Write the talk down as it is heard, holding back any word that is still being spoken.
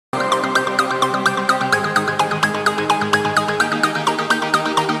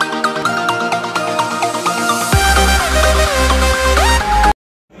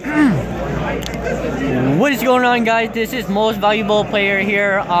going on, guys? This is Most Valuable Player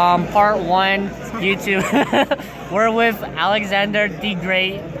here, part 1, YouTube. We're with Alexander, the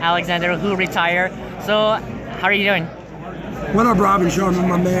great Alexander, who retired. So, how are you doing? What up, Robin Sharman,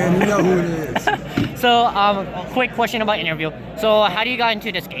 my man? You know who it is. So, quick question about interview. So, how do you got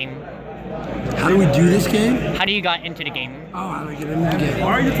into this game? How do we do this game? How do you got into the game? Oh, how do I get into the game?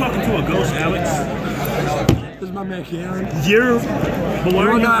 Why are you talking to a ghost, Alex? This is my man, Karen. But why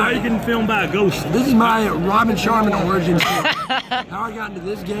are you getting filmed by a ghost? This is my Robin Sharman origin story. How I got into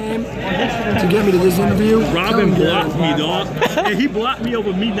this game to get me to this interview. Robin blocked me, dog. And he blocked me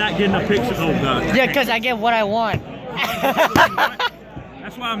over me not getting a picture. Oh, God. Yeah, because I get what I want.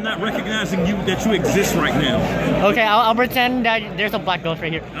 That's why I'm not recognizing you, that you exist right now. Okay, I'll pretend that there's a black ghost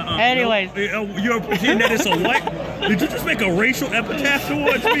right here. Anyways. You're pretending that it's a what? Did you just make a racial epitaph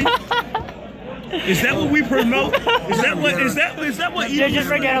towards me? Is that what we promote? Is that what Yeah, just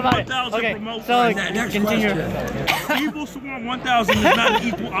forget about it. Okay, promotes? so Next continue. Evil Swarm 1000 is not an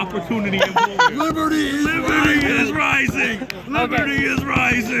equal opportunity employer. Liberty is rising. Liberty is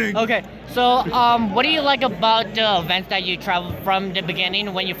rising. Okay, so what do you like about the events that you traveled from the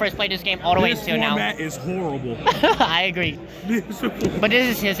beginning when you first played this game all the way to now? This format is horrible. I agree. But this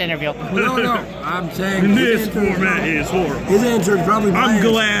is his interview. No, I'm saying this format is horrible. His answer is probably my answer.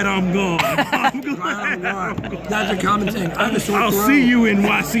 Glad I'm gone. That's a common thing. I'll see you in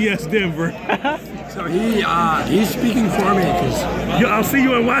YCS Denver. So he's speaking for me because I'll see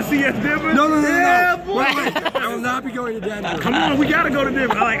you in YCS Denver. No. Yeah, boy. Wait. I will not be going to Denver. Come on, we gotta go to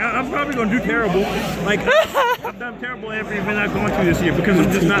Denver. I'm probably gonna do terrible. I've done terrible every event I've gone to this year because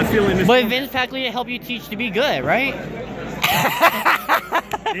I'm just not feeling this. But Vince Packley helped you teach to be good, right?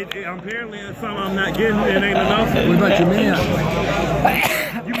 Apparently, it's something I'm not getting. It ain't enough. What about your man?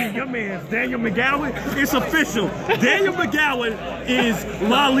 You mean your man, Daniel McGowan? It's official. Daniel McGowan is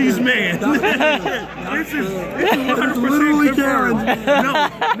Lolly's man. This is 100% literally Karen.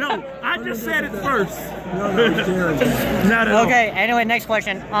 No, I just said it first. No, Karen. Not at all. Okay, anyway, next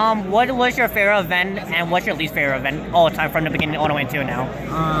question. What was your favorite event and what's your least favorite event all the time from the beginning all the way to now?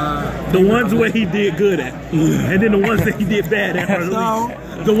 The ones where he did good at. And then the ones that he did bad at are the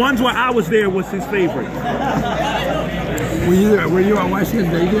least. The ones where I was there was his favorite. Were you at YCS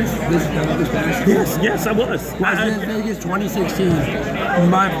Vegas this past year? Yes, I was. YCS Vegas 2016.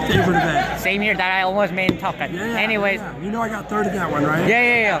 My favorite event. Same here, that I almost made in Top Gun. Yeah, Anyways. Yeah. You know I got third at that one, right?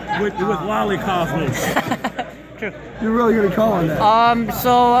 Yeah. With Lolly Cosmos. True. You're really gonna call on that.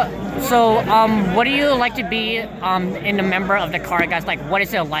 What do you like to be in the member of the car guys? Like, what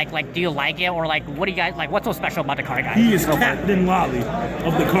is it like? Like, do you like it, or like, what do you guys like? What's so special about the car guys? He is Captain Lolly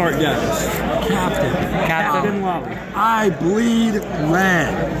of the card guys. Captain Lolly. I bleed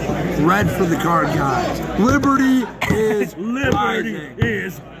red for the card guys. Liberty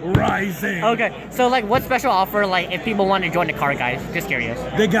is rising. Okay, so like, what special offer? Like, if people want to join the car guys, just curious.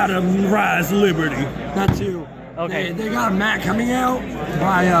 They gotta rise Liberty. That too. Okay. They got a mat coming out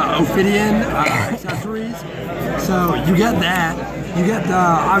by Ophidian Accessories. So you get that. You get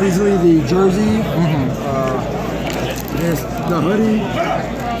obviously the jersey, the hoodie.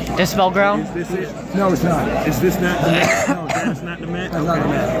 This Spellground? Is this it? No, it's not. Is this not the mat? No, that's not the mat? That's not the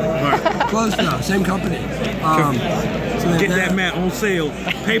mat. All right. Close though, same company. So get that mat on sale.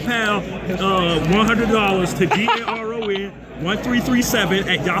 PayPal $100 to GNRON 1337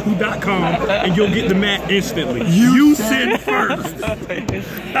 at yahoo.com and you'll get the mat instantly. You send first. I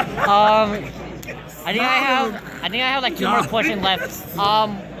think I have like 2 more questions left.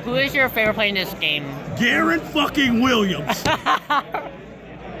 Who is your favorite player in this game? Garrett fucking Williams.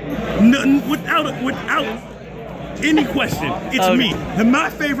 Without any question, it's me. And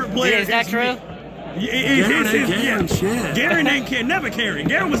my favorite player is that true? Garen ain't care, never caring.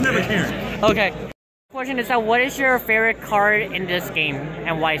 Garen was never caring. Okay. Question is that what is your favorite card in this game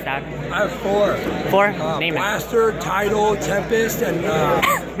and why is that? I have 4. 4? Name Blaster, Tidal, Tempest, and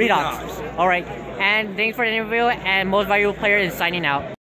Redox. Alright. And thanks for the interview, and Most Valuable Player is signing out.